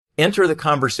enter the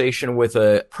conversation with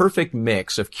a perfect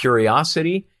mix of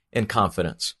curiosity and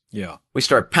confidence. Yeah. We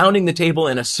start pounding the table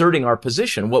and asserting our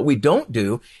position. What we don't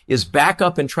do is back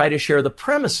up and try to share the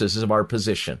premises of our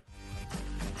position.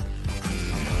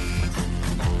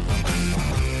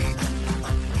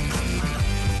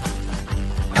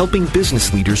 Helping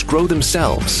business leaders grow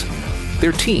themselves,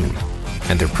 their team,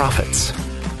 and their profits.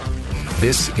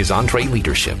 This is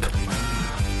EntreLeadership.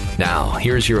 Now,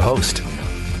 here's your host,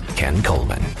 Ken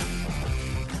Coleman.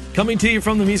 Coming to you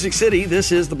from the Music City,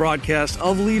 this is the broadcast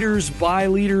of Leaders by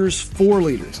Leaders for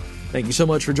Leaders. Thank you so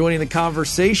much for joining the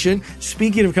conversation.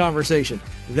 Speaking of conversation,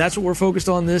 that's what we're focused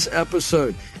on this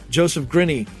episode. Joseph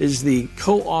Grenny is the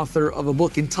co-author of a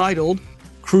book entitled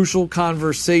Crucial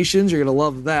Conversations. You're going to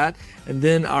love that. And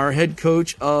then our head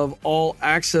coach of All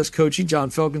Access Coaching, John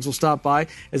Felkins, will stop by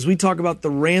as we talk about the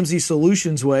Ramsey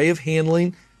Solutions way of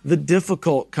handling the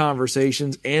difficult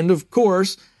conversations. And of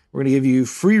course, we're going to give you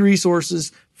free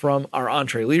resources from our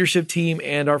EntreLeadership team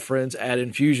and our friends at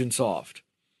Infusionsoft.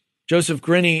 Joseph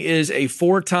Grenny is a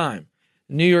 4-time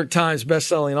New York Times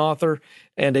bestselling author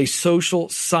and a social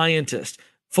scientist,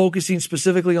 focusing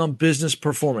specifically on business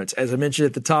performance. As I mentioned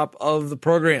at the top of the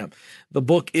program, the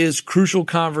book is Crucial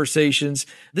Conversations.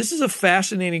 This is a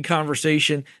fascinating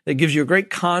conversation that gives you a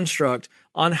great construct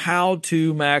on how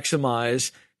to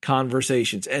maximize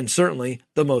conversations, and certainly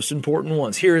the most important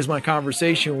ones. Here is my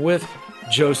conversation with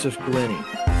Joseph Grenny.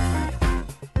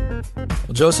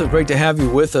 Well, Joseph, great to have you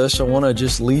with us. I want to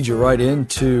just lead you right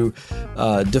into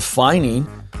defining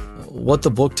what the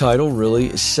book title really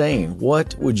is saying.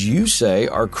 What would you say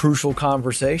are crucial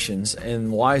conversations,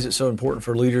 and why is it so important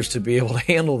for leaders to be able to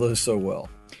handle those so well?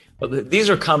 Well,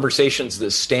 these are conversations that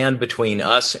stand between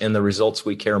us and the results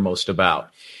we care most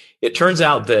about. It turns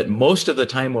out that most of the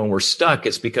time when we're stuck,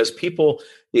 it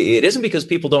isn't because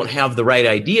people don't have the right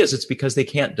ideas. It's because they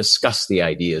can't discuss the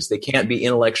ideas. They can't be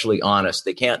intellectually honest.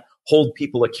 They can't hold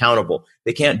people accountable.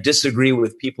 They can't disagree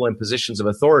with people in positions of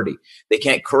authority. They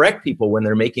can't correct people when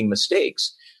they're making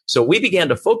mistakes. So we began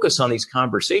to focus on these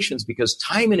conversations because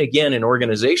time and again in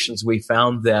organizations, we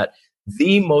found that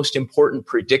the most important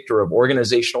predictor of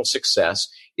organizational success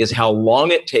is how long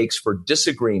it takes for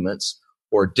disagreements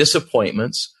or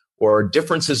disappointments or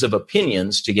differences of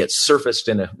opinions to get surfaced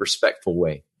in a respectful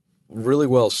way. Really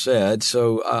well said.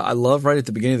 So I love right at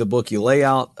the beginning of the book, you lay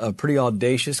out a pretty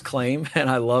audacious claim, and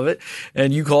I love it.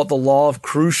 And you call it the law of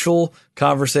crucial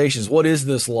conversations. What is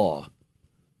this law?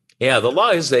 Yeah, the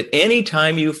law is that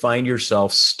anytime you find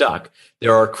yourself stuck,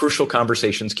 there are crucial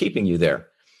conversations keeping you there.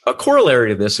 A corollary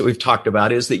to this that we've talked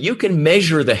about is that you can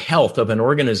measure the health of an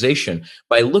organization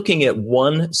by looking at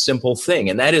one simple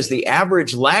thing, and that is the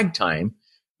average lag time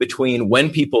between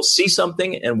when people see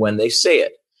something and when they say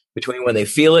it, between when they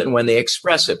feel it and when they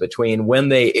express it, between when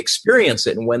they experience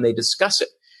it and when they discuss it.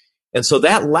 And so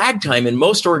that lag time in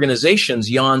most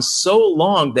organizations yawns so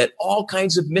long that all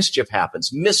kinds of mischief happens,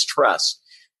 mistrust,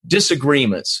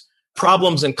 disagreements,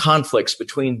 problems and conflicts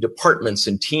between departments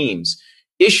and teams,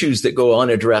 issues that go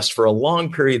unaddressed for a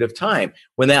long period of time.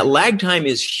 When that lag time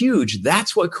is huge,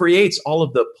 that's what creates all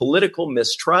of the political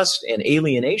mistrust and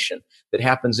alienation that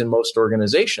happens in most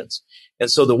organizations. And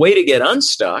so the way to get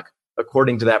unstuck,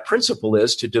 according to that principle,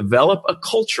 is to develop a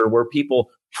culture where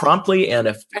people promptly and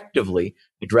effectively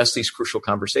address these crucial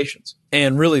conversations.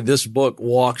 And really, this book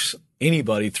walks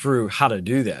anybody through how to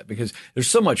do that, because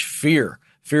there's so much fear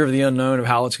of the unknown, of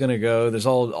how it's going to go. There's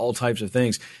all types of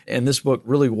things. And this book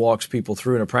really walks people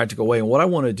through in a practical way. And what I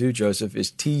want to do, Joseph,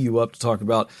 is tee you up to talk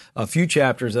about a few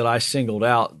chapters that I singled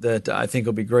out that I think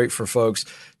will be great for folks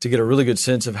to get a really good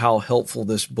sense of how helpful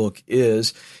this book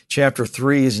is. Chapter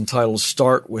 3 is entitled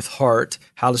Start with Heart,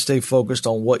 How to Stay Focused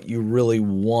on What You Really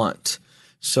Want.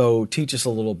 So teach us a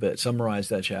little bit. Summarize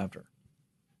that chapter.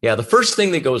 Yeah, the first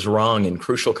thing that goes wrong in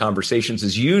crucial conversations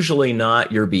is usually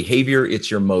not your behavior,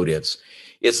 it's your motives.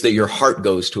 It's that your heart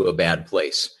goes to a bad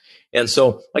place. And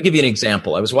so I'll give you an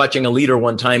example. I was watching a leader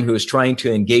one time who was trying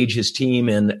to engage his team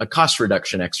in a cost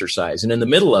reduction exercise. And in the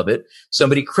middle of it,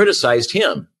 somebody criticized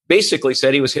him, basically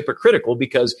said he was hypocritical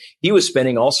because he was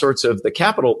spending all sorts of the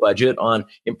capital budget on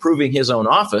improving his own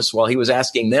office while he was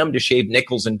asking them to shave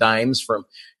nickels and dimes from,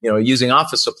 using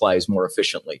office supplies more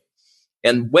efficiently.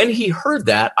 And when he heard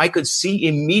that, I could see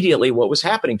immediately what was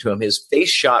happening to him. His face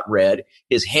shot red.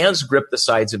 His hands gripped the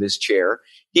sides of his chair.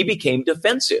 He became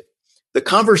defensive. The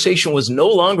conversation was no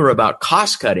longer about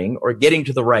cost cutting or getting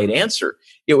to the right answer.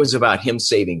 It was about him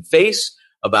saving face,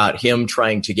 about him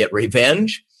trying to get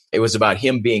revenge. It was about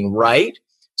him being right.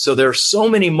 So there are so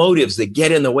many motives that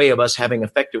get in the way of us having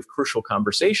effective, crucial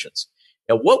conversations.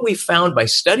 And what we found by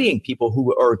studying people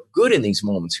who are good in these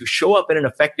moments, who show up in an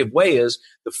effective way, is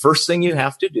the first thing you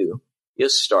have to do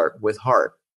is start with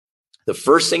heart. The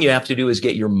first thing you have to do is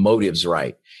get your motives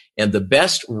right. And the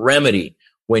best remedy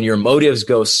when your motives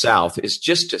go south is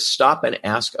just to stop and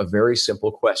ask a very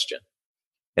simple question.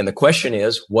 And the question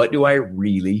is, what do I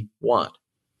really want?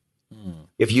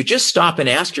 If you just stop and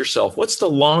ask yourself, what's the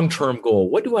long-term goal?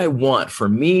 What do I want for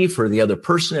me, for the other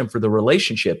person, and for the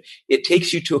relationship? It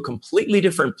takes you to a completely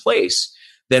different place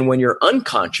than when you're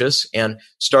unconscious and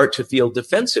start to feel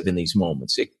defensive in these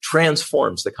moments. It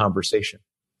transforms the conversation.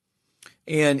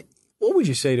 And what would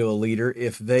you say to a leader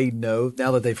if they know,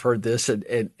 now that they've heard this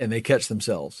and they catch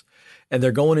themselves and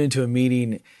they're going into a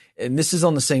meeting, and this is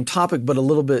on the same topic, but a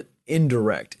little bit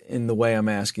indirect in the way I'm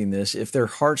asking this, if their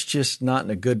heart's just not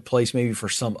in a good place, maybe for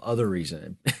some other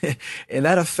reason, and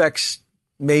that affects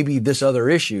maybe this other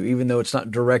issue, even though it's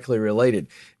not directly related,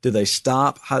 do they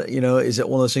stop? How, is it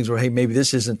one of those things where, hey, maybe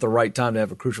this isn't the right time to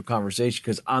have a crucial conversation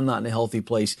because I'm not in a healthy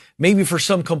place, maybe for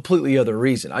some completely other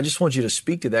reason? I just want you to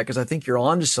speak to that because I think you're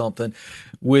onto something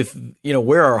with,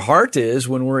 where our heart is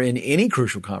when we're in any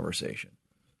crucial conversation.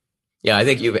 Yeah, I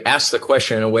think you've asked the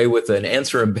question in a way with an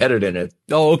answer embedded in it.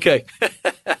 Oh, okay.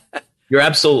 You're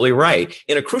absolutely right.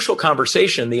 In a crucial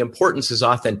conversation, the importance is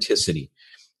authenticity.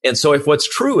 And so if what's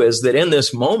true is that in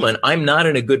this moment, I'm not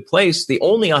in a good place, the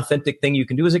only authentic thing you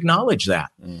can do is acknowledge that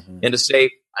and to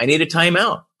say, I need a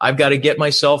timeout. I've got to get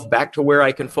myself back to where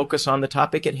I can focus on the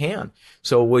topic at hand.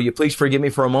 So will you please forgive me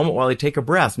for a moment while I take a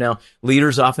breath? Now,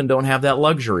 leaders often don't have that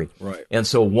luxury. Right. And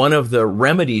so one of the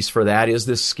remedies for that is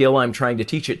this skill I'm trying to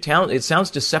teach. It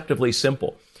sounds deceptively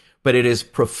simple, but it is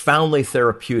profoundly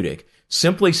therapeutic.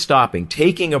 Simply stopping,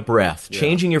 taking a breath,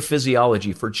 changing your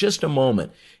physiology for just a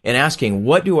moment and asking,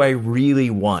 what do I really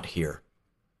want here?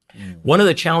 One of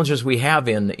the challenges we have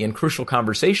in crucial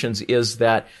conversations is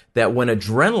that when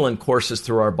adrenaline courses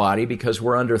through our body because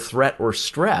we're under threat or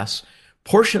stress,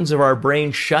 portions of our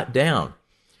brain shut down.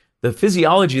 The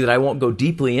physiology that I won't go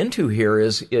deeply into here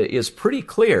is pretty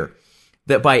clear,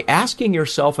 that by asking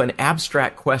yourself an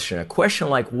abstract question, a question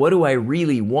like, what do I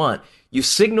really want? You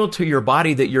signal to your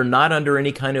body that you're not under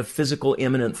any kind of physical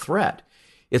imminent threat.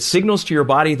 It signals to your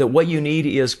body that what you need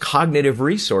is cognitive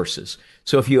resources.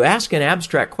 So if you ask an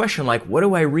abstract question like, what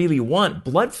do I really want?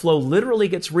 Blood flow literally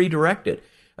gets redirected.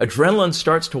 Adrenaline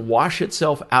starts to wash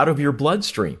itself out of your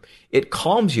bloodstream. It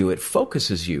calms you. It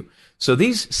focuses you. So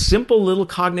these simple little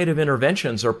cognitive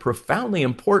interventions are profoundly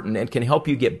important and can help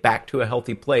you get back to a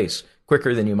healthy place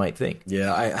quicker than you might think.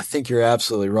 Yeah, I think you're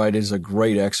absolutely right. It is a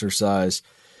great exercise.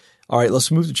 All right,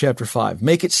 let's move to chapter 5.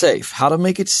 Make it safe. How to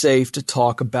make it safe to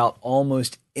talk about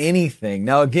almost anything.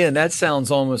 Now, again, that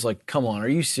sounds almost like, come on, are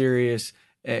you serious?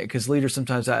 Because leaders,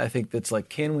 sometimes I think that's like,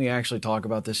 can we actually talk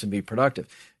about this and be productive?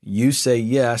 You say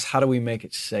yes. How do we make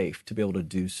it safe to be able to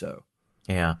do so?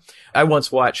 Yeah. I once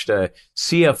watched a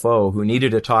CFO who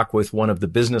needed to talk with one of the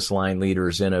business line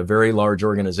leaders in a very large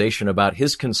organization about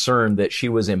his concern that she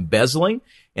was embezzling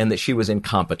and that she was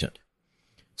incompetent.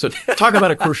 So talk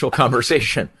about a crucial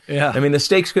conversation. Yeah. I mean, the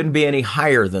stakes couldn't be any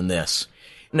higher than this.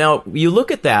 Now, you look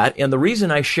at that, and the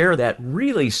reason I share that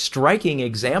really striking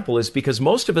example is because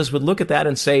most of us would look at that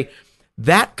and say,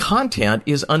 that content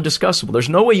is undiscussable. There's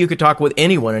no way you could talk with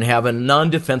anyone and have a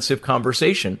non-defensive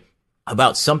conversation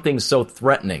about something so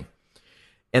threatening.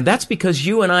 And that's because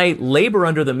you and I labor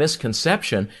under the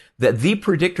misconception that the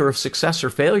predictor of success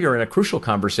or failure in a crucial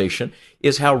conversation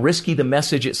is how risky the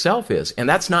message itself is. And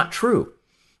that's not true.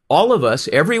 All of us,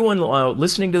 everyone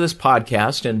listening to this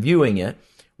podcast and viewing it,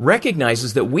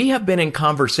 recognizes that we have been in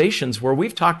conversations where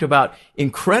we've talked about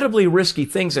incredibly risky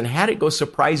things and had it go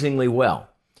surprisingly well.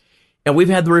 And we've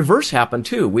had the reverse happen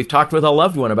too. We've talked with a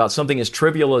loved one about something as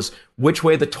trivial as which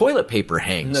way the toilet paper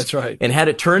hangs. That's right. And had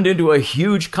it turned into a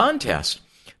huge contest.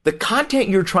 The content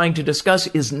you're trying to discuss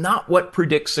is not what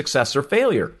predicts success or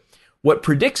failure. What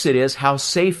predicts it is how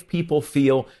safe people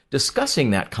feel discussing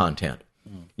that content.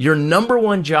 Your number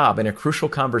one job in a crucial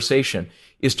conversation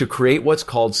is to create what's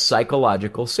called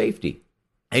psychological safety.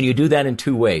 And you do that in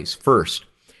two ways. First,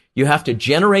 you have to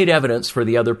generate evidence for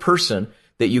the other person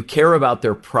that you care about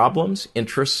their problems,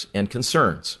 interests, and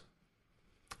concerns.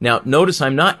 Now, notice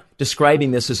I'm not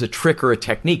describing this as a trick or a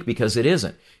technique because it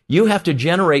isn't. You have to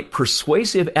generate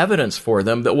persuasive evidence for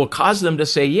them that will cause them to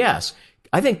say, yes,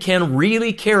 I think Ken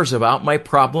really cares about my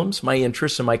problems, my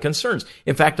interests, and my concerns.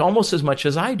 In fact, almost as much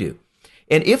as I do.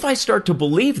 And if I start to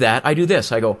believe that, I do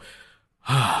this. I go,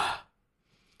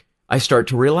 I start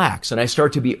to relax and I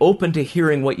start to be open to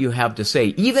hearing what you have to say.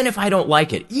 Even if I don't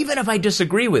like it, even if I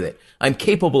disagree with it, I'm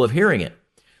capable of hearing it.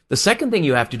 The second thing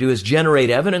you have to do is generate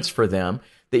evidence for them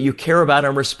that you care about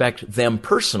and respect them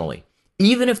personally.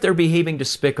 even if they're behaving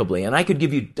despicably. And I could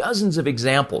give you dozens of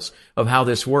examples of how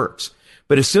this works.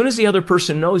 But as soon as the other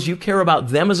person knows you care about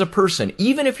them as a person,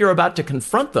 even if you're about to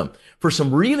confront them for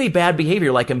some really bad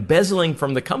behavior like embezzling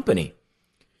from the company,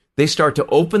 they start to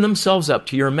open themselves up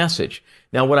to your message.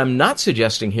 Now, what I'm not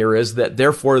suggesting here is that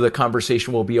therefore the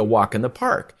conversation will be a walk in the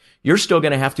park. You're still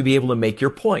going to have to be able to make your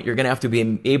point. You're going to have to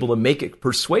be able to make it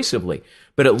persuasively,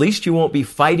 but at least you won't be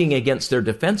fighting against their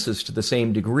defenses to the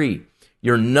same degree.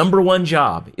 Your number one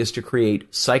job is to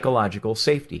create psychological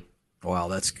safety. Wow,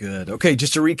 that's good. Okay,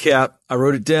 just to recap, I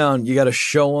wrote it down. You got to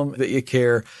show them that you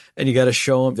care, and you got to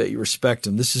show them that you respect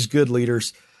them. This is good,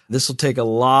 leaders. This will take a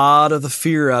lot of the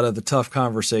fear out of the tough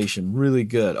conversation. Really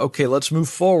good. Okay, let's move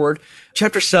forward.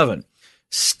 Chapter 7,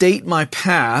 state my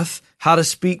path, how to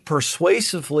speak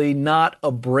persuasively, not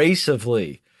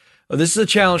abrasively. This is a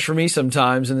challenge for me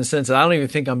sometimes in the sense that I don't even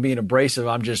think I'm being abrasive.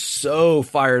 I'm just so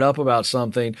fired up about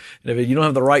something. And if you don't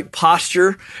have the right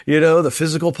posture, the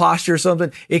physical posture or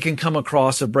something, it can come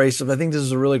across abrasive. I think this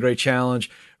is a really great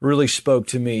challenge. Really spoke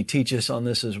to me. Teach us on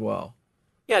this as well.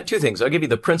 Yeah, two things. I'll give you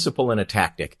the principle and a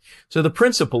tactic. So the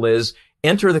principle is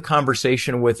enter the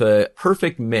conversation with a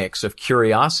perfect mix of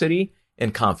curiosity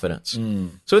and confidence.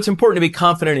 So it's important to be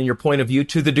confident in your point of view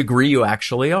to the degree you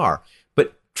actually are.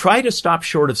 But try to stop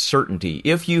short of certainty.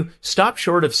 If you stop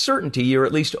short of certainty, you're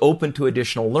at least open to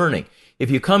additional learning.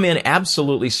 If you come in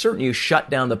absolutely certain, you shut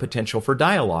down the potential for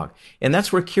dialogue. And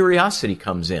that's where curiosity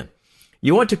comes in.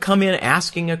 You want to come in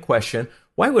asking a question.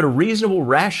 Why would a reasonable,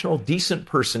 rational, decent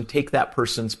person take that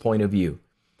person's point of view?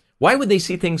 Why would they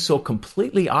see things so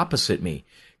completely opposite me?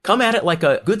 Come at it like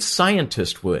a good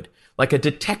scientist would, like a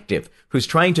detective who's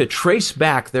trying to trace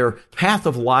back their path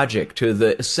of logic to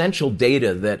the essential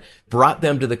data that brought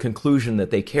them to the conclusion that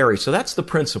they carry. So that's the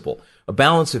principle, a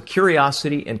balance of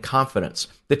curiosity and confidence.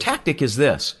 The tactic is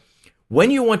this. When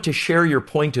you want to share your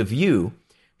point of view,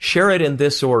 share it in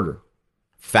this order.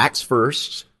 Facts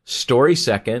first, story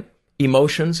second,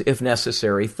 emotions, if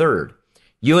necessary, third.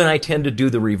 You and I tend to do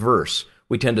the reverse.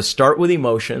 We tend to start with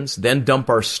emotions, then dump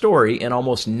our story, and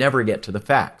almost never get to the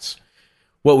facts.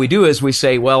 What we do is we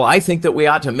say, well, I think that we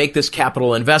ought to make this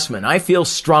capital investment. I feel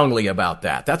strongly about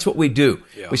that. That's what we do.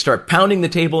 Yeah. We start pounding the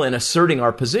table and asserting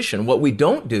our position. What we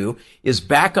don't do is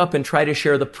back up and try to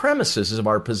share the premises of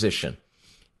our position.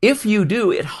 If you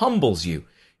do, it humbles you.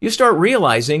 You start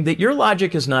realizing that your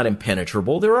logic is not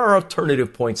impenetrable. There are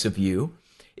alternative points of view.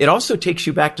 It also takes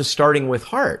you back to starting with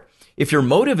heart. If your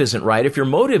motive isn't right, if your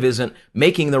motive isn't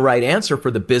making the right answer for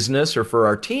the business or for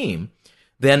our team,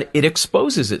 then it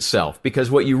exposes itself because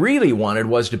what you really wanted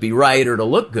was to be right or to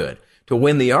look good, to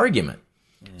win the argument.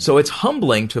 So it's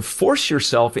humbling to force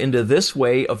yourself into this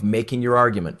way of making your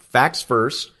argument. Facts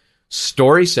first,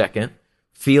 story second,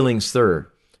 feelings third.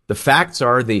 The facts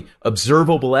are the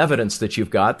observable evidence that you've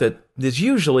got that is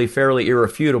usually fairly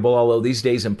irrefutable, although these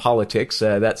days in politics,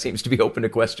 that seems to be open to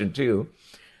question too.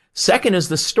 Second is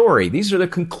the story. These are the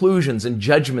conclusions and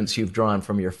judgments you've drawn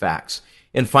from your facts.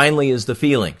 And finally is the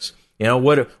feelings.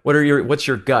 What's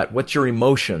your gut? What's your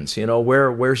emotions?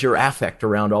 Where's your affect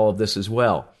around all of this as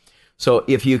well? So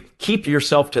if you keep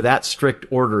yourself to that strict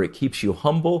order, it keeps you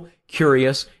humble,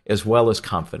 curious, as well as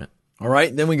confident. All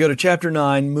right. Then we go to chapter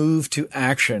 9, move to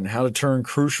action, how to turn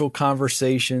crucial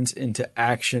conversations into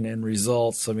action and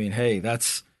results. I mean, hey,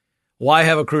 that's why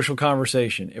have a crucial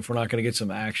conversation if we're not going to get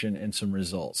some action and some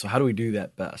results? So how do we do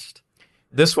that best?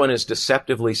 This one is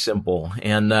deceptively simple.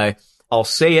 And I'll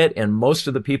say it, and most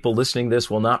of the people listening to this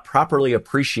will not properly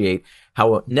appreciate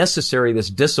how necessary this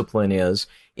discipline is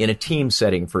in a team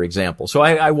setting, for example. So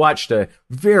I watched a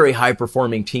very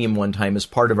high-performing team one time as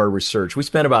part of our research. We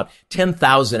spent about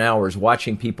 10,000 hours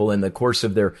watching people in the course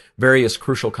of their various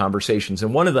crucial conversations.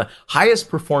 And one of the highest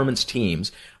performance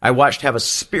teams I watched have a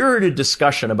spirited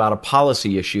discussion about a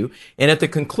policy issue, and at the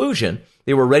conclusion,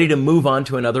 they were ready to move on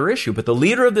to another issue. But the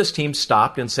leader of this team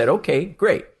stopped and said, okay,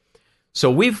 great.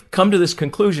 So we've come to this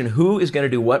conclusion, who is going to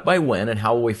do what by when, and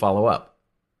how will we follow up?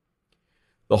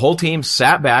 The whole team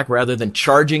sat back rather than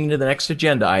charging into the next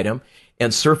agenda item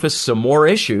and surfaced some more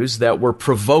issues that were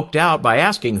provoked out by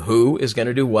asking who is going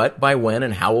to do what by when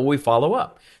and how will we follow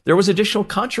up. There was additional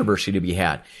controversy to be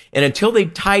had. And until they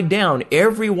tied down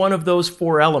every one of those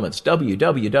four elements,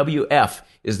 WWWF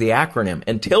is the acronym,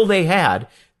 until they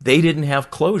didn't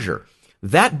have closure.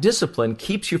 That discipline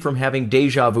keeps you from having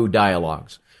deja vu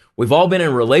dialogues. We've all been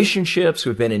in relationships,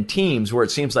 we've been in teams where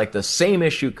it seems like the same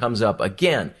issue comes up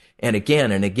again and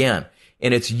again and again.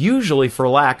 And it's usually for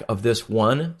lack of this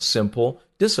one simple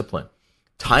discipline.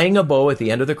 Tying a bow at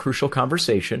the end of the crucial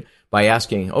conversation by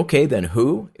asking, okay, then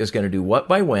who is going to do what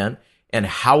by when, And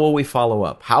how will we follow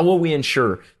up? How will we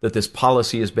ensure that this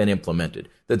policy has been implemented,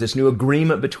 that this new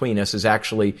agreement between us is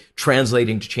actually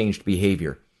translating to changed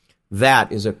behavior?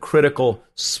 That is a critical,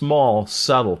 small,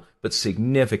 subtle, but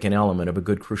significant element of a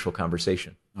good, crucial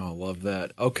conversation. Oh, I love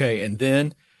that. Okay, and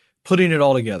then putting it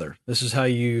all together. This is how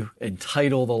you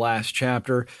entitle the last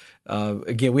chapter.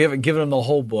 Again, we haven't given them the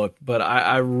whole book, but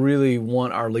I really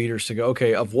want our leaders to go,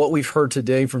 okay, of what we've heard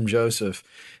today from Joseph,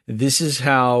 this is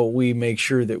how we make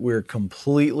sure that we're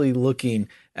completely looking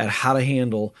at how to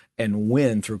handle and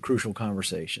win through crucial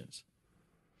conversations.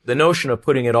 The notion of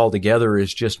putting it all together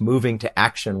is just moving to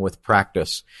action with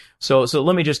practice. So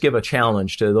let me just give a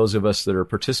challenge to those of us that are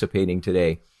participating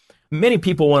today. Many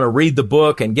people want to read the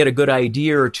book and get a good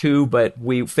idea or two, but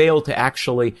we fail to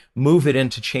actually move it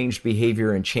into changed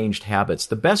behavior and changed habits.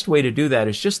 The best way to do that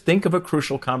is just think of a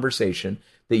crucial conversation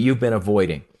that you've been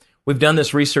avoiding. We've done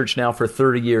this research now for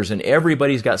 30 years, and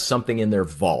everybody's got something in their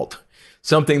vault,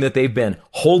 something that they've been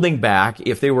holding back.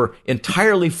 If they were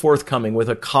entirely forthcoming with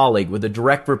a colleague, with a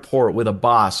direct report, with a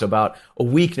boss about a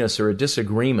weakness or a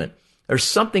disagreement, there's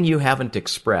something you haven't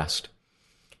expressed.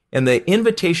 And the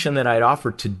invitation that I'd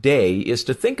offer today is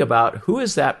to think about who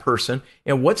is that person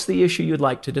and what's the issue you'd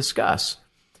like to discuss.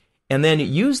 And then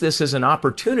use this as an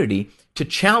opportunity to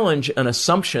challenge an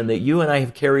assumption that you and I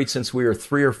have carried since we were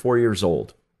 3 or 4 years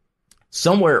old.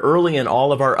 Somewhere early in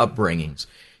all of our upbringings,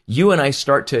 you and I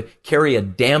start to carry a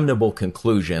damnable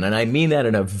conclusion, and I mean that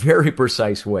in a very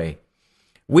precise way.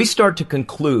 We start to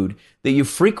conclude that you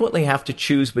frequently have to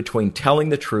choose between telling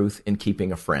the truth and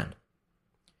keeping a friend.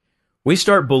 We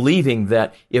start believing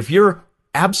that if you're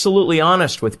absolutely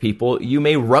honest with people, you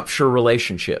may rupture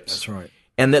relationships. That's right.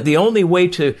 And that the only way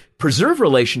to preserve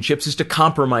relationships is to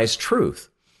compromise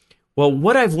truth. Well,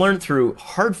 what I've learned through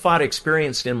hard-fought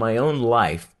experience in my own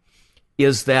life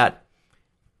is that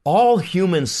all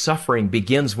human suffering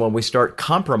begins when we start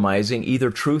compromising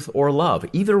either truth or love,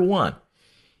 either one.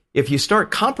 If you start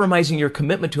compromising your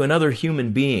commitment to another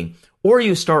human being, or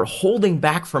you start holding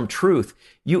back from truth,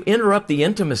 you interrupt the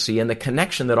intimacy and the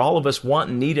connection that all of us want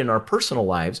and need in our personal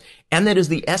lives, and that is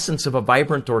the essence of a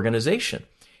vibrant organization.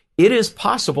 It is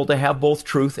possible to have both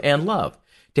truth and love,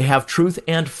 to have truth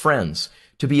and friends,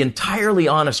 to be entirely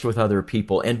honest with other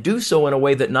people, and do so in a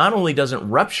way that not only doesn't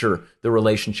rupture the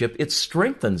relationship, it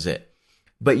strengthens it.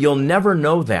 But you'll never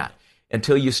know that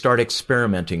until you start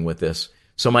experimenting with this.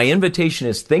 So my invitation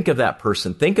is think of that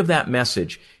person, think of that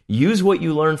message, use what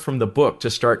you learned from the book to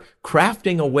start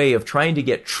crafting a way of trying to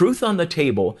get truth on the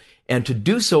table and to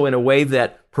do so in a way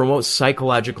that promotes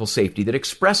psychological safety, that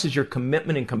expresses your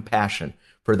commitment and compassion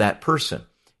for that person.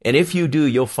 And if you do,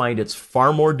 you'll find it's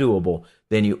far more doable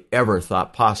than you ever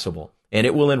thought possible. And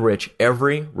it will enrich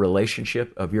every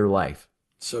relationship of your life.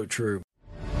 So true.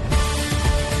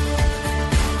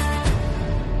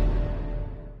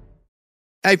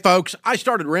 Hey, folks, I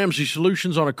started Ramsey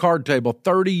Solutions on a card table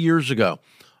 30 years ago.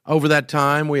 Over that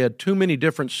time, we had too many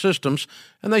different systems,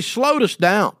 and they slowed us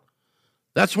down.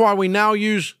 That's why we now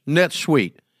use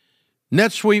NetSuite.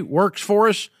 NetSuite works for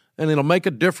us, and it'll make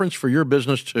a difference for your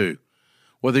business, too.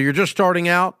 Whether you're just starting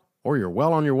out or you're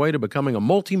well on your way to becoming a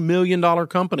multi-million-dollar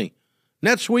company,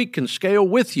 NetSuite can scale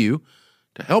with you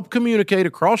to help communicate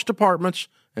across departments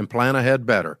and plan ahead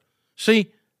better.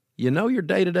 See, you know your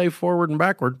day-to-day forward and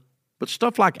backward, but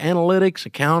stuff like analytics,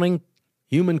 accounting,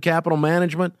 human capital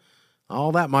management,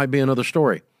 all that might be another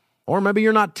story. Or maybe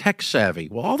you're not tech savvy.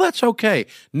 Well, all that's okay.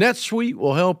 NetSuite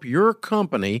will help your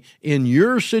company in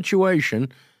your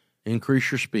situation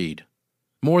increase your speed.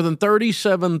 More than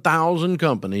 37,000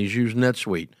 companies use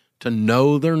NetSuite to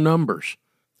know their numbers.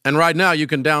 And right now you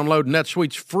can download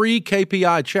NetSuite's free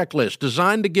KPI checklist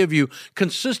designed to give you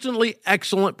consistently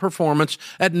excellent performance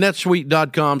at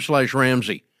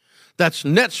netsuite.com/Ramsey. That's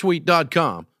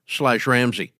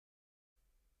netsuite.com/Ramsey.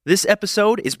 This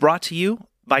episode is brought to you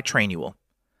by Trainual.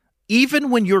 Even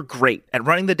when you're great at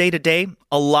running the day-to-day,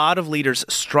 a lot of leaders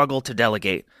struggle to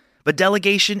delegate. But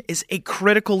delegation is a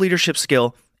critical leadership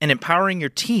skill, and empowering your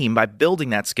team by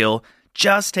building that skill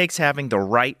just takes having the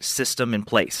right system in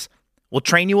place. Well,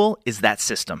 Trainual is that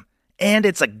system, and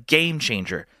it's a game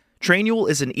changer. Trainual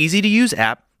is an easy-to-use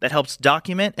app that helps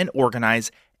document and organize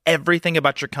everything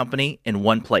about your company in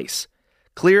one place.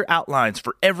 Clear outlines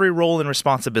for every role and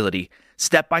responsibility,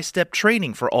 step-by-step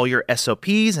training for all your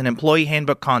SOPs and employee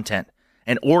handbook content,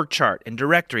 an org chart and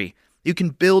directory. You can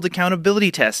build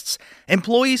accountability tests.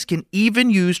 Employees can even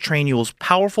use Trainual's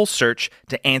powerful search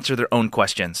to answer their own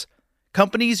questions.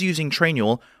 Companies using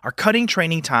Trainual are cutting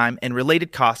training time and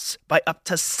related costs by up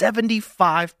to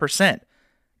 75%.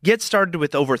 Get started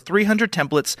with over 300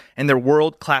 templates and their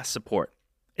world-class support.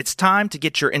 It's time to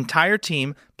get your entire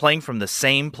team playing from the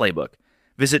same playbook.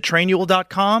 Visit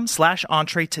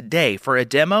trainual.com/entree today for a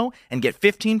demo and get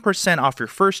 15% off your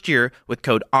first year with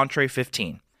code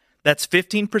ENTREE15. That's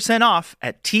 15% off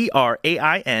at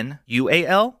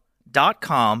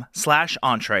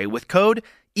trainual.com/entree with code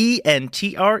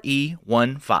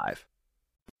ENTRE15.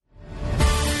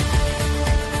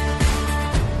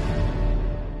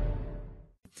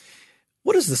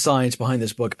 What is the science behind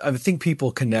this book? I think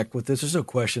people connect with this. There's no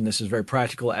question this is very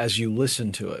practical as you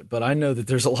listen to it. But I know that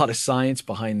there's a lot of science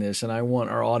behind this, and I want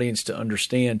our audience to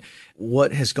understand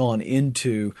what has gone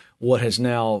into what has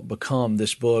now become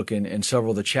this book and several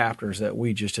of the chapters that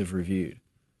we just have reviewed.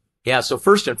 Yeah, so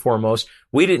first and foremost,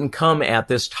 we didn't come at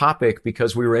this topic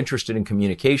because we were interested in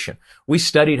communication. We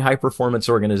studied high-performance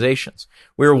organizations.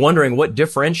 We were wondering what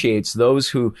differentiates those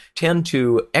who tend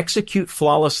to execute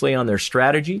flawlessly on their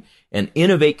strategy and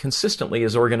innovate consistently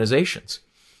as organizations.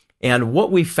 And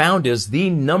what we found is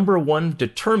the number one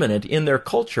determinant in their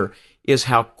culture is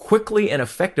how quickly and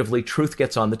effectively truth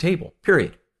gets on the table,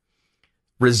 period.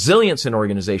 Resilience in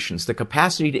organizations, the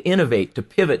capacity to innovate, to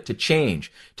pivot, to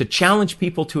change, to challenge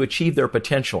people to achieve their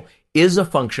potential is a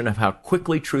function of how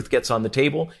quickly truth gets on the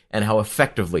table and how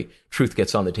effectively truth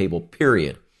gets on the table,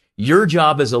 period. Your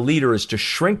job as a leader is to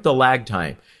shrink the lag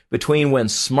time between when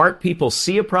smart people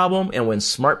see a problem and when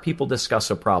smart people discuss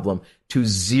a problem to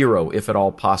zero, if at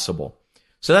all possible.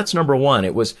 So that's number one.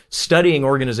 It was studying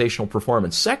organizational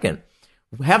performance. Second,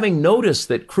 having noticed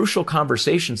that crucial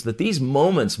conversations, that these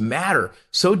moments matter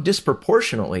so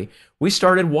disproportionately, we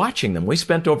started watching them. We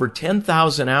spent over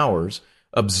 10,000 hours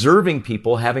observing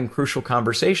people having crucial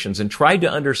conversations and tried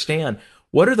to understand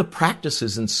what are the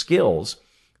practices and skills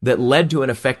that led to an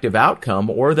effective outcome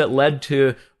or that led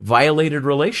to violated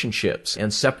relationships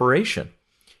and separation.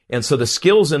 And so the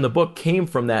skills in the book came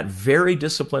from that very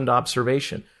disciplined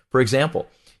observation. For example,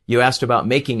 you asked about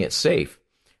making it safe.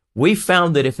 We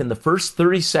found that if in the first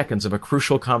 30 seconds of a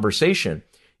crucial conversation,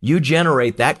 you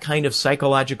generate that kind of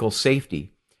psychological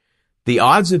safety, the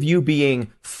odds of you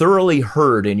being thoroughly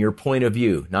heard in your point of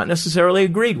view, not necessarily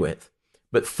agreed with,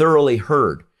 but thoroughly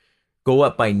heard, go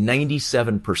up by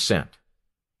 97%.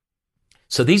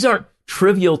 So these aren't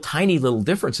trivial, tiny little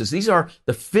differences. These are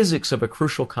the physics of a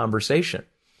crucial conversation.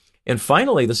 And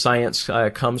finally, the science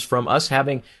comes from us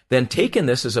having then taken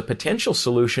this as a potential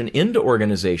solution into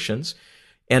organizations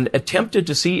and attempted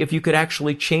to see if you could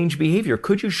actually change behavior.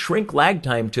 Could you shrink lag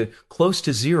time to close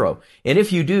to zero? And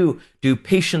if you do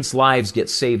patients' lives get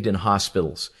saved in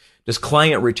hospitals? Does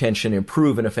client retention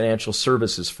improve in a financial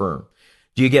services firm?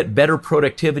 Do you get better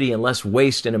productivity and less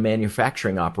waste in a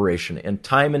manufacturing operation? And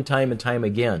time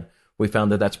again, we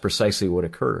found that that's precisely what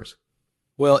occurs.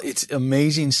 Well, it's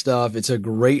amazing stuff. It's a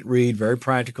great read, very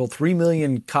practical. 3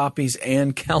 million copies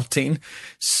and counting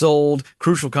sold.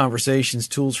 Crucial Conversations,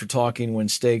 Tools for Talking When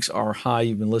Stakes Are High.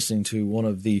 You've been listening to one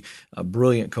of the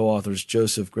brilliant co-authors,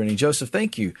 Joseph Grenny. Joseph,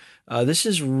 thank you. This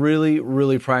is really,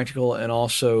 really practical and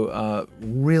also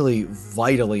really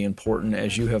vitally important,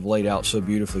 as you have laid out so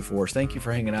beautifully for us. Thank you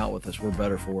for hanging out with us. We're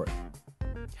better for it.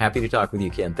 Happy to talk with you,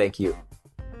 Ken. Thank you.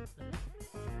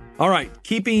 All right,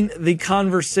 keeping the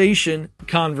conversation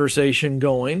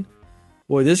going.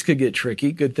 Boy, this could get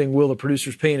tricky. Good thing Will, the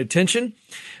producer's paying attention.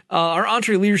 Our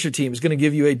Entree leadership team is going to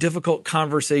give you a difficult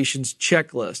conversations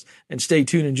checklist. And stay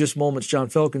tuned in just moments. John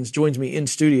Felkins joins me in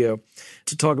studio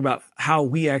to talk about how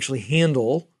we actually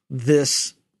handle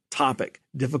this topic,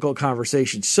 difficult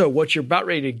conversations. So what you're about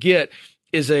ready to get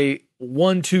is a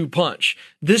 1-2 punch.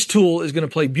 This tool is going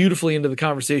to play beautifully into the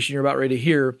conversation you're about ready to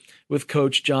hear with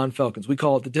Coach John Felkins. We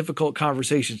call it the Difficult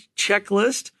Conversations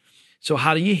Checklist. So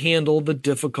how do you handle the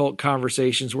difficult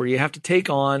conversations where you have to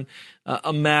take on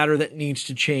a matter that needs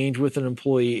to change with an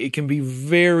employee? It can be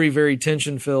very, very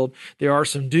tension-filled. There are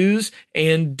some do's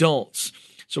and don'ts.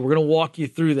 So we're going to walk you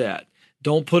through that.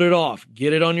 Don't put it off.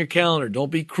 Get it on your calendar.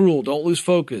 Don't be cruel. Don't lose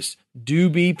focus. Do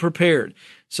be prepared.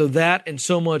 So that and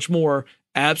so much more,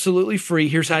 absolutely free.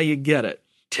 Here's how you get it.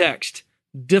 Text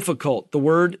difficult, the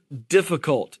word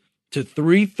difficult, to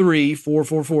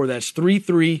 33444. That's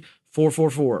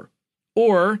 33444.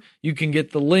 Or you can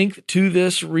get the link to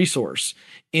this resource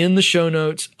in the show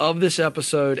notes of this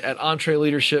episode at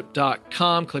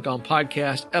entreleadership.com. Click on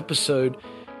podcast episode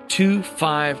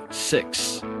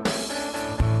 256.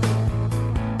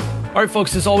 All right,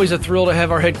 folks, it's always a thrill to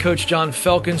have our head coach, John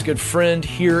Felkins, good friend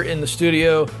here in the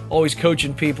studio, always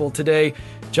coaching people. Today,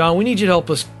 John, we need you to help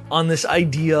us on this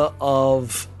idea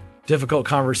of difficult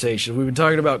conversations. We've been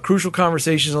talking about crucial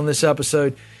conversations on this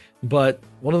episode, but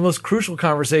one of the most crucial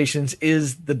conversations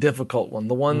is the difficult one,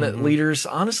 the one that leaders,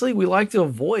 honestly, we like to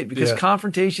avoid because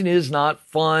confrontation is not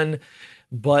fun.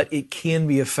 but it can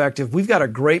be effective. We've got a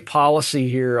great policy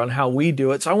here on how we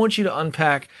do it. So I want you to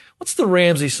unpack, what's the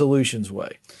Ramsey Solutions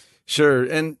way? Sure.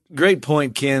 And great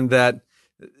point, Ken, that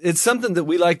it's something that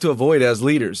we like to avoid as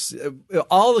leaders.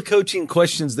 All the coaching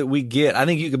questions that we get, I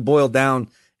think you could boil down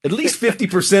at least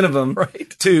 50% of them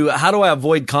right. to how do I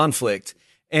avoid conflict?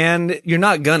 And you're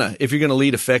not gonna if you're going to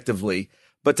lead effectively.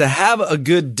 But to have a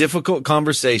good, difficult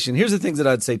conversation, here's the things that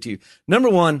I'd say to you. Number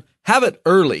one, have it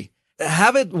early.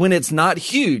 Have it when it's not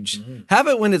huge. Have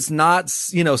it when it's not,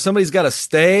 somebody's got to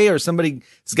stay or somebody's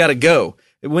got to go.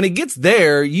 When it gets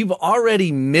there, you've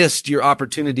already missed your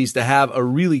opportunities to have a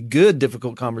really good,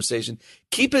 difficult conversation.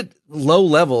 Keep it low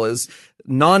level, as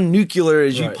non-nuclear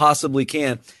as you possibly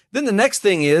can. Then the next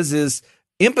thing is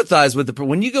empathize with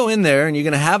when you go in there and you're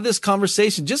going to have this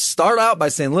conversation, just start out by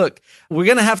saying, look, we're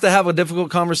going to have a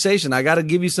difficult conversation. I got to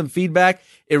give you some feedback.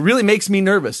 It really makes me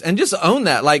nervous, and just own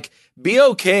that. Like, be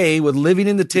okay with living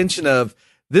in the tension of,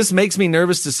 this makes me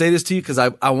nervous to say this to you because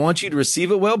I want you to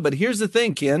receive it well. But here's the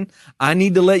thing, Ken, I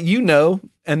need to let you know,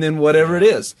 and then whatever it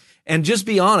is. And just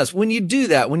be honest. When you do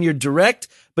that, when you're direct,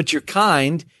 but you're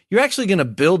kind, you're actually going to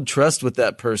build trust with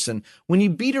that person. When you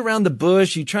beat around the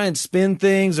bush, you try and spin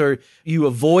things, or you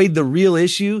avoid the real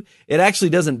issue, it actually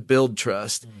doesn't build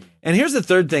trust. And here's the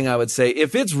third thing I would say.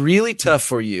 If it's really tough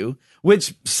for you,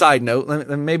 which, side note,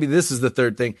 maybe this is the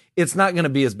third thing, it's not going to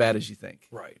be as bad as you think.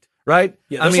 Right?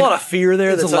 Yeah, there's a lot of fear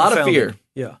there. There's a lot of fear.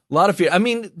 Yeah. A lot of fear. I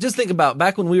mean, just think about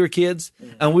back when we were kids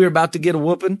and we were about to get a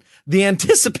whooping, the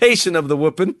anticipation of the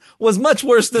whooping was much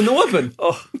worse than the whooping.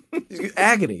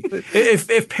 Agony.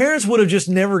 If parents would have just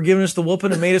never given us the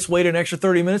whooping and made us wait an extra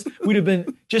 30 minutes, we'd have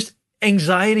been just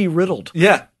anxiety riddled.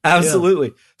 Yeah, absolutely.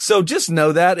 Yeah. So just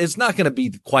know that it's not going to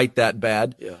be quite that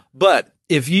bad. Yeah. But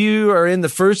if you are in the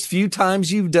first few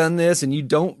times you've done this and you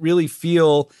don't really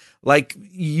feel like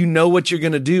you know what you're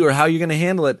going to do or how you're going to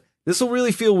handle it, this will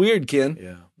really feel weird, Ken.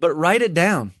 Yeah. But write it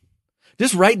down.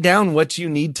 Just write down what you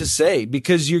need to say,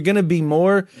 because you're going to be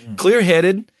more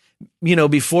clear-headed,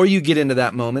 before you get into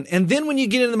that moment. And then when you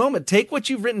get in the moment, take what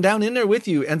you've written down in there with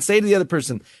you and say to the other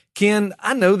person, Ken,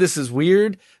 I know this is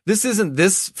weird. This isn't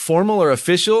this formal or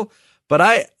official, but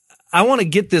I want to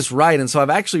get this right. And so I've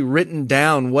actually written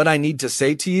down what I need to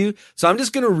say to you. So I'm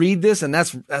just going to read this. And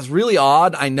that's really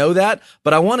odd. I know that,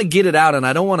 but I want to get it out and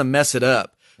I don't want to mess it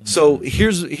up. So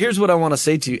here's what I want to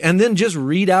say to you. And then just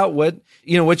read out what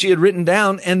you had written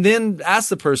down, and then ask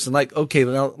the person, like, okay,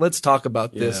 now let's talk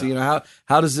about this. Yeah.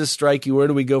 How does this strike you? Where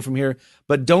do we go from here?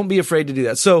 But don't be afraid to do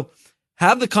that. So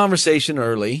have the conversation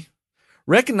early.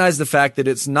 Recognize the fact that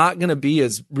it's not going to be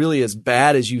as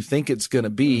bad as you think it's going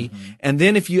to be. And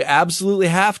then if you absolutely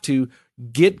have to,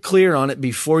 get clear on it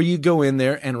before you go in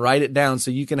there and write it down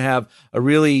so you can have a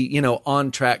really,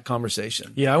 on track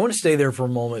conversation. Yeah, I want to stay there for a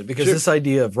moment, because this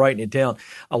idea of writing it down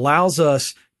allows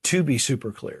us to be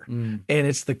super clear. And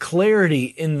it's the clarity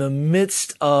in the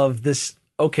midst of this.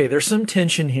 Okay, there's some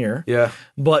tension here. Yeah.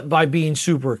 But by being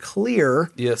super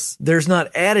clear, yes, there's not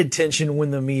added tension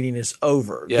when the meeting is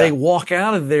over. Yeah. They walk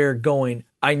out of there going,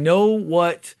 I know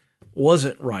what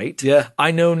wasn't right. Yeah.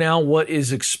 I know now what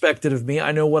is expected of me.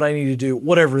 I know what I need to do,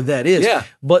 whatever that is. Yeah.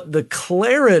 But the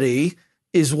clarity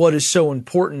is what is so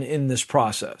important in this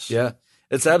process. Yeah.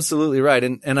 It's absolutely right.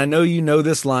 And I know you know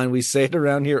this line. We say it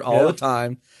around here all the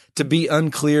time. To be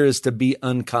unclear is to be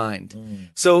unkind.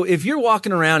 So if you're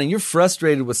walking around and you're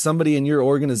frustrated with somebody in your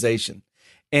organization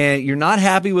and you're not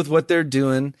happy with what they're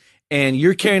doing and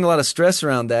you're carrying a lot of stress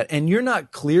around that and you're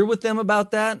not clear with them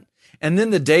about that, and then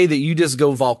the day that you just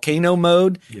go volcano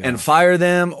mode and fire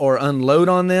them or unload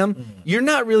on them, you're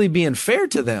not really being fair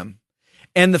to them.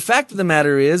 And the fact of the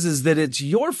matter is that it's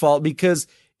your fault, because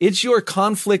it's your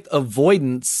conflict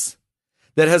avoidance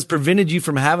that has prevented you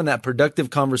from having that productive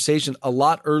conversation a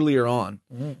lot earlier on.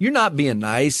 You're not being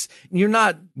nice. You're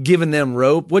not giving them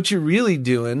rope. What you're really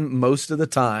doing most of the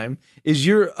time is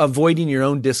you're avoiding your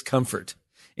own discomfort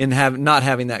in not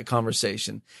having that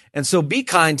conversation. And so be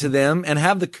kind to them and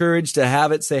have the courage to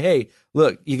have it. Say, hey,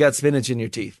 look, you got spinach in your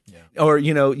teeth. Or,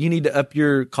 you need to up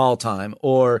your call time.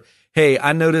 Or, hey,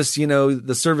 I noticed,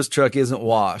 the service truck isn't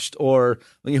washed. Or,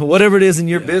 whatever it is in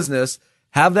your business.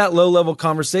 Have that low-level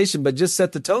conversation, but just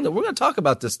set the tone that we're going to talk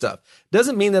about this stuff.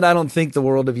 Doesn't mean that I don't think the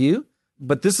world of you,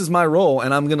 but this is my role,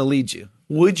 and I'm going to lead you.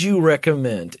 Would you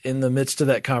recommend, in the midst of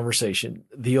that conversation,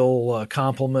 the old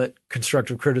compliment,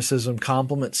 constructive criticism,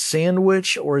 compliment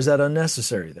sandwich, or is that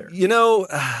unnecessary there?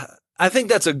 I think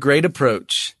that's a great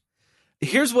approach.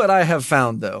 Here's what I have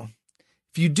found, though.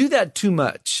 If you do that too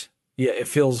much, Yeah, it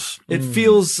feels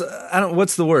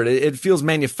what's the word? It feels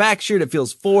manufactured. It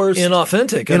feels forced.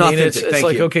 Inauthentic. Inauthentic. It's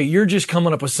like, you. okay, you're just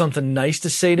coming up with something nice to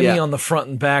say to Yeah. me on the front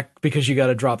and back because you got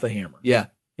to drop the hammer. Yeah.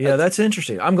 Yeah, that's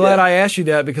interesting. I'm glad I asked you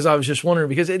that because I was just wondering,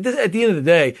 because at the end of the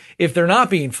day, if they're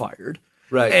not being fired,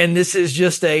 Right. and this is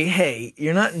just hey,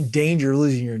 you're not in danger of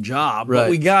losing your job, but Right.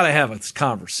 we got to have a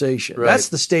conversation. Right. That's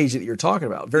the stage that you're talking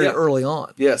about very early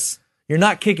on. Yes. You're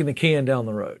not kicking the can down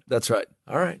the road. That's right.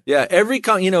 All right. Yeah.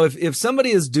 If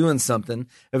somebody is doing something,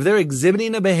 if they're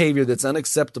exhibiting a behavior that's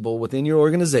unacceptable within your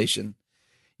organization,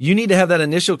 you need to have that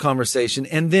initial conversation.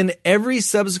 And then every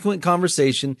subsequent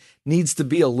conversation needs to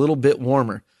be a little bit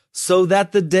warmer so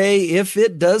that the day, if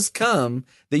it does come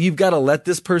that you've got to let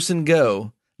this person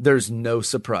go, there's no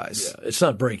surprise. Yeah, it's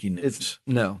not breaking news.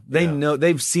 They know,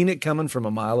 they've seen it coming from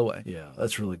a mile away. Yeah,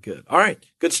 that's really good. All right,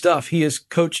 good stuff. He is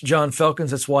Coach John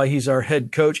Felkins. That's why he's our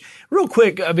head coach. Real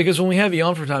quick, because when we have you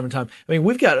on from time to time, I mean,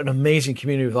 we've got an amazing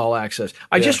community with All Access.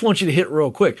 I just want you to hit real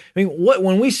quick. I mean,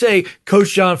 when we say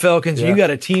Coach John Felkins, you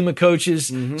got a team of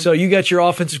coaches. So you got your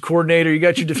offensive coordinator, you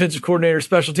got your defensive coordinator,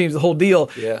 special teams, the whole deal.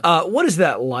 Yeah. What is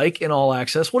that like in All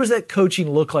Access? What does that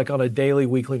coaching look like on a daily,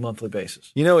 weekly, monthly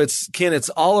basis? It's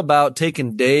all about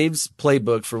taking Dave's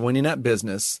playbook for winning at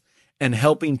business and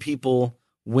helping people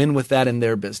win with that in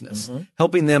their business,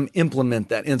 helping them implement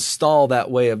that, install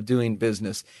that way of doing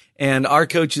business. And our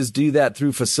coaches do that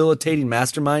through facilitating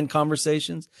mastermind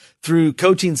conversations, through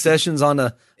coaching sessions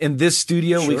in this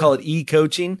studio. We call it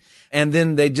e-coaching. And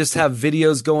then they just have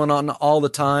videos going on all the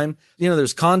time.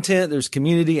 There's content, there's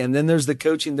community, and then there's the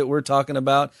coaching that we're talking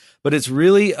about. But it's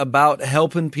really about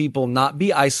helping people not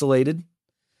be isolated,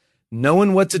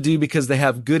 knowing what to do because they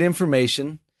have good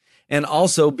information, and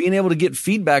also being able to get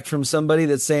feedback from somebody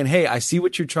that's saying, hey, I see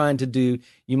what you're trying to do.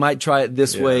 You might try it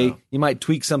this way. You might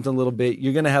tweak something a little bit.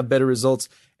 You're going to have better results.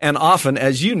 And often,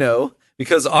 as you know,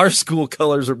 because our school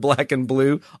colors are black and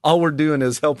blue, all we're doing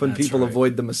is helping people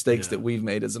avoid the mistakes that we've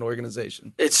made as an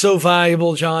organization. It's so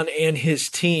valuable, John, and his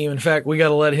team. In fact, we got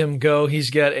to let him go. He's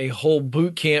got a whole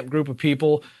boot camp group of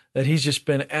people that he's just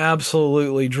been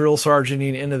absolutely drill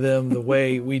sergeanting into them the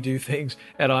way we do things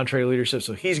at EntreLeadership.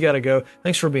 So he's got to go.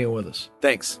 Thanks for being with us.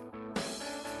 Thanks.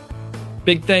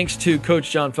 Big thanks to Coach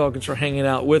John Felkins for hanging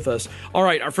out with us. All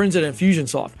right, our friends at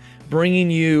Infusionsoft bringing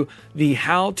you the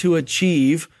How to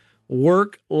Achieve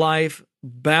Work-Life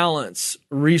Balance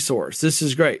resource. This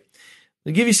is great.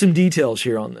 I'll give you some details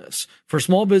here on this. For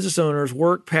small business owners,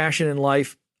 work, passion, and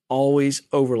life always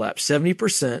overlap.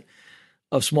 70%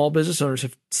 of small business owners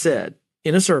have said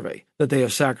in a survey that they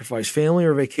have sacrificed family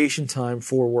or vacation time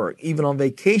for work. Even on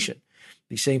vacation,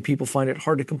 these same people find it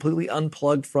hard to completely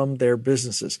unplug from their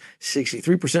businesses.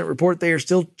 63% report they are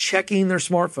still checking their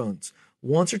smartphones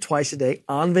once or twice a day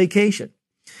on vacation.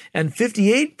 And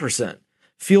 58%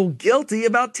 feel guilty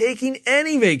about taking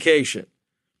any vacation.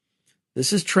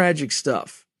 This is tragic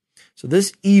stuff. So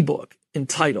this ebook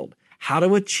entitled How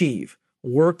to Achieve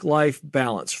Work-Life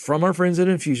Balance from our friends at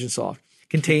Infusionsoft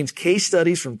contains case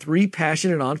studies from 3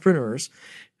 passionate entrepreneurs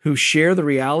who share the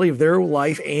reality of their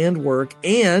life and work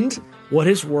and what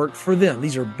has worked for them.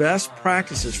 These are best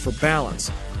practices for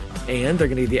balance. And they're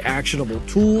going to give you actionable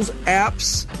tools,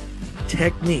 apps,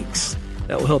 techniques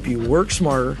that will help you work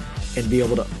smarter and be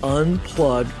able to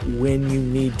unplug when you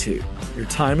need to. Your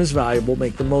time is valuable.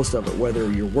 Make the most of it,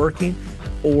 whether you're working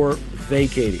or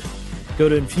vacating. Go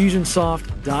to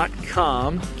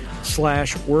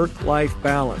Infusionsoft.com/work-life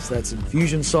balance. That's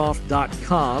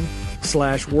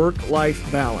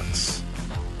Infusionsoft.com/work-life balance.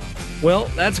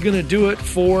 Well, that's going to do it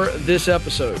for this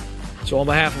episode. So on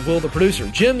behalf of Will, the producer,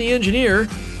 Jim, the engineer,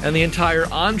 and the entire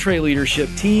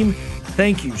EntreLeadership team,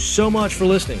 thank you so much for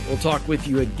listening. We'll talk with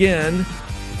you again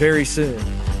very soon.